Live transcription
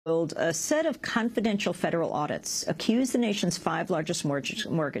A set of confidential federal audits accuse the nation's 5 largest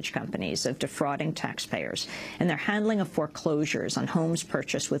mortgage companies of defrauding taxpayers and their handling of foreclosures on homes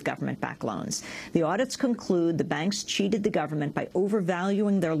purchased with government-backed loans. The audits conclude the banks cheated the government by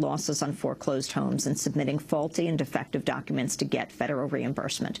overvaluing their losses on foreclosed homes and submitting faulty and defective documents to get federal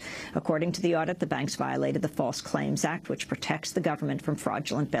reimbursement. According to the audit, the banks violated the False Claims Act, which protects the government from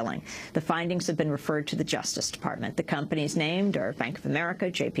fraudulent billing. The findings have been referred to the Justice Department. The companies named are Bank of America,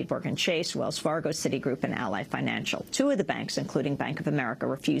 JPMorgan Chase, Wells Fargo, Citigroup, and Ally Financial. 2 of the banks, including Bank of America,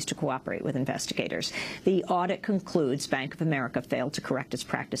 refused to cooperate with investigators. The audit concludes Bank of America failed to correct its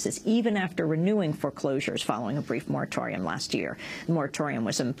practices even after renewing foreclosures following a brief moratorium last year. The moratorium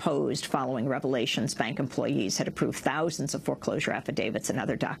was imposed following revelations bank employees had approved thousands of foreclosure affidavits and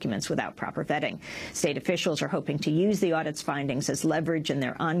other documents without proper vetting. State officials are hoping to use the audit's findings as leverage in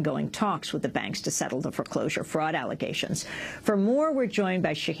their ongoing talks with the banks to settle the foreclosure fraud allegations. For more, we're joined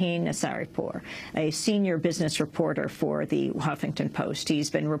by Shahien Nasiripour, a senior business reporter for the Huffington Post. He's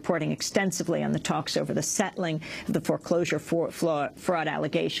been reporting extensively on the talks over the settling of the foreclosure fraud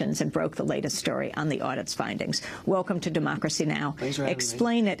allegations and broke the latest story on the audit's findings. Welcome to Democracy Now! Thanks for having me.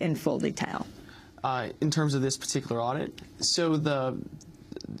 Explain it in full detail. In terms of this particular audit, so the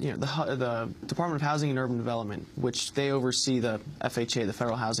Department of Housing and Urban Development, which they oversee the FHA, the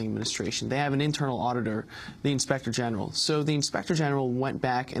Federal Housing Administration, they have an internal auditor, the Inspector General. So the Inspector General went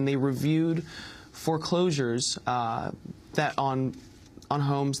back and they reviewed foreclosures that on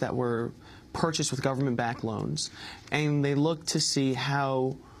homes that were purchased with government-backed loans, and they looked to see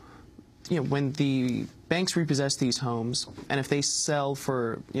how, when the banks repossess these homes, and if they sell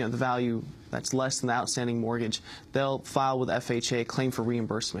for the value that's less than the outstanding mortgage, they'll file with FHA a claim for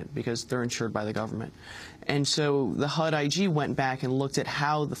reimbursement because they're insured by the government. And so the HUD IG went back and looked at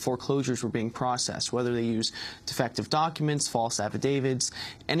how the foreclosures were being processed, whether they use defective documents, false affidavits,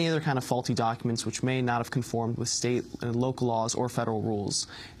 any other kind of faulty documents which may not have conformed with state and local laws or federal rules.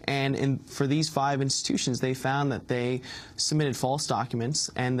 And for these 5 institutions, they found that they submitted false documents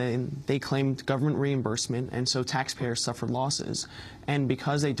and then they claimed government reimbursement, and so taxpayers suffered losses. And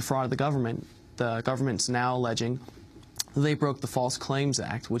because they defrauded the government's now alleging they broke the False Claims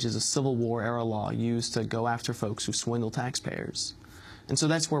Act, which is a Civil War-era law used to go after folks who swindle taxpayers. And so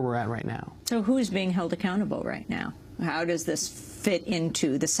that's where we're at right now. So who's being held accountable right now? How does this fit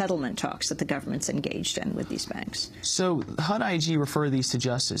into the settlement talks that the government's engaged in with these banks? So HUD IG referred these to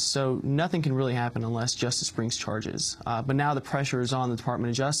justice, so nothing can really happen unless justice brings charges. But now the pressure is on the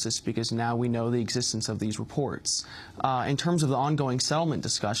Department of Justice because now we know the existence of these reports. In terms of the ongoing settlement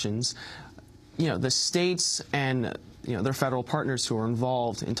discussions, the states and their federal partners who are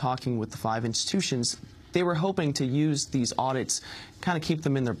involved in talking with the 5 institutions, they were hoping to use these audits, kind of keep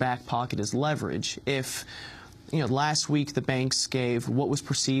them in their back pocket as leverage. If last week the banks gave what was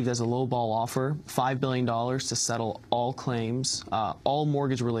perceived as a lowball offer, $5 billion to settle all claims, all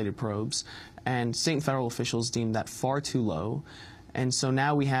mortgage-related probes, and state and federal officials deemed that far too low. And so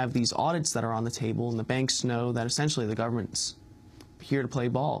now we have these audits that are on the table, and the banks know that essentially the government's here to play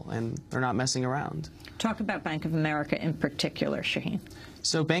ball, and they're not messing around. Talk about Bank of America in particular, Shahien.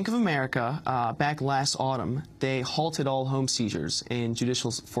 So Bank of America, back last autumn, they halted all home seizures in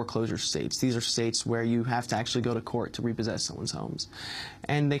judicial foreclosure states. These are states where you have to actually go to court to repossess someone's homes.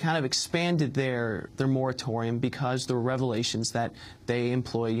 And they kind of expanded their moratorium because there were revelations that they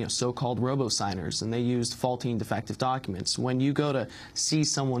employ so-called robo-signers, and they used faulty and defective documents. When you go to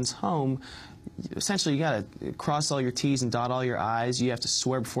seize someone's home, essentially, you got to cross all your T's and dot all your I's. You have to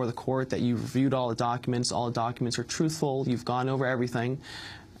swear before the court that you've reviewed all the documents are truthful, you've gone over everything.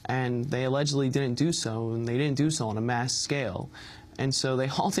 And they allegedly didn't do so, and they didn't do so on a mass scale. And so they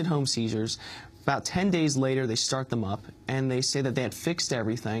halted home seizures. About 10 days later, they start them up, and they say that they had fixed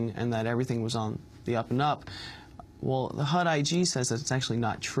everything and that everything was on the up and up. Well, the HUD IG says that it's actually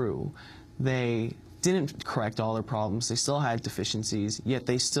not true. They didn't correct all their problems. They still had deficiencies, yet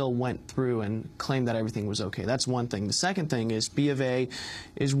they still went through and claimed that everything was okay. That's one thing. The second thing is B of A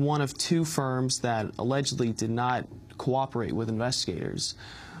is one of 2 firms that allegedly did not cooperate with investigators,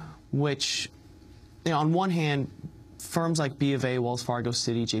 which, on one hand, firms like B of A, Wells Fargo,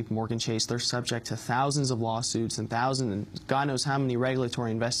 Citi, JPMorgan Chase, they're subject to thousands of lawsuits and thousands and God knows how many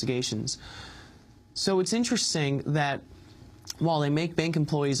regulatory investigations. So it's interesting that while they make bank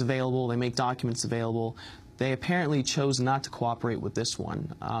employees available, they make documents available, they apparently chose not to cooperate with this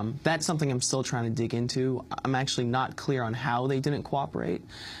one. That's something I'm still trying to dig into. I'm actually not clear on how they didn't cooperate.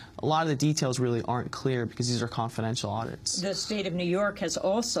 A lot of the details really aren't clear because these are confidential audits. The state of New York has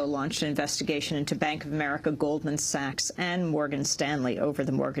also launched an investigation into Bank of America, Goldman Sachs, and Morgan Stanley over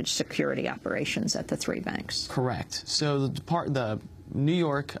the mortgage security operations at the 3 banks. Correct. So the New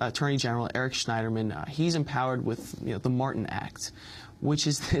York Attorney General Eric Schneiderman, he's empowered with the Martin Act, which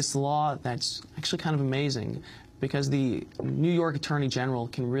is this law that's actually kind of amazing, because the New York Attorney General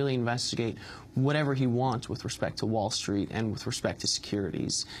can really investigate whatever he wants with respect to Wall Street and with respect to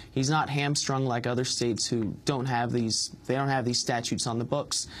securities. He's not hamstrung like other states who don't have these statutes on the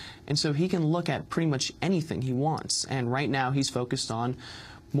books. And so he can look at pretty much anything he wants. And right now he's focused on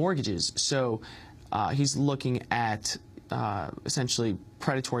mortgages. So he's looking at essentially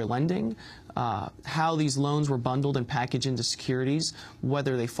predatory lending, how these loans were bundled and packaged into securities,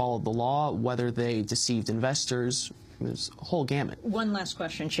 whether they followed the law, whether they deceived investors. There's a whole gamut. One last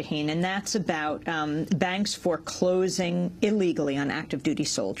question, Shahien, and that's about banks foreclosing illegally on active duty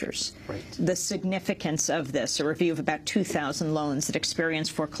soldiers. Right. The significance of this, a review of about 2,000 loans that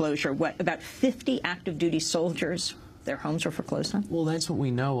experienced foreclosure. What, about 50 active duty soldiers, their homes were foreclosed on? Well, that's what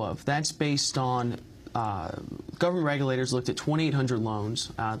we know of. That's based on government regulators looked at 2,800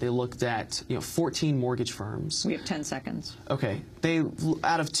 loans. They looked at 14 mortgage firms. We have 10 seconds. Okay.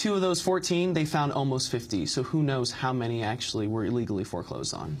 Out of 2 of those 14, they found almost 50. So who knows how many actually were illegally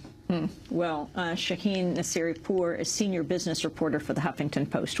foreclosed on. Well, Shahien Nasiripour is senior business reporter for the Huffington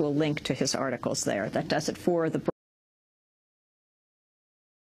Post. We'll link to his articles there. That does it for the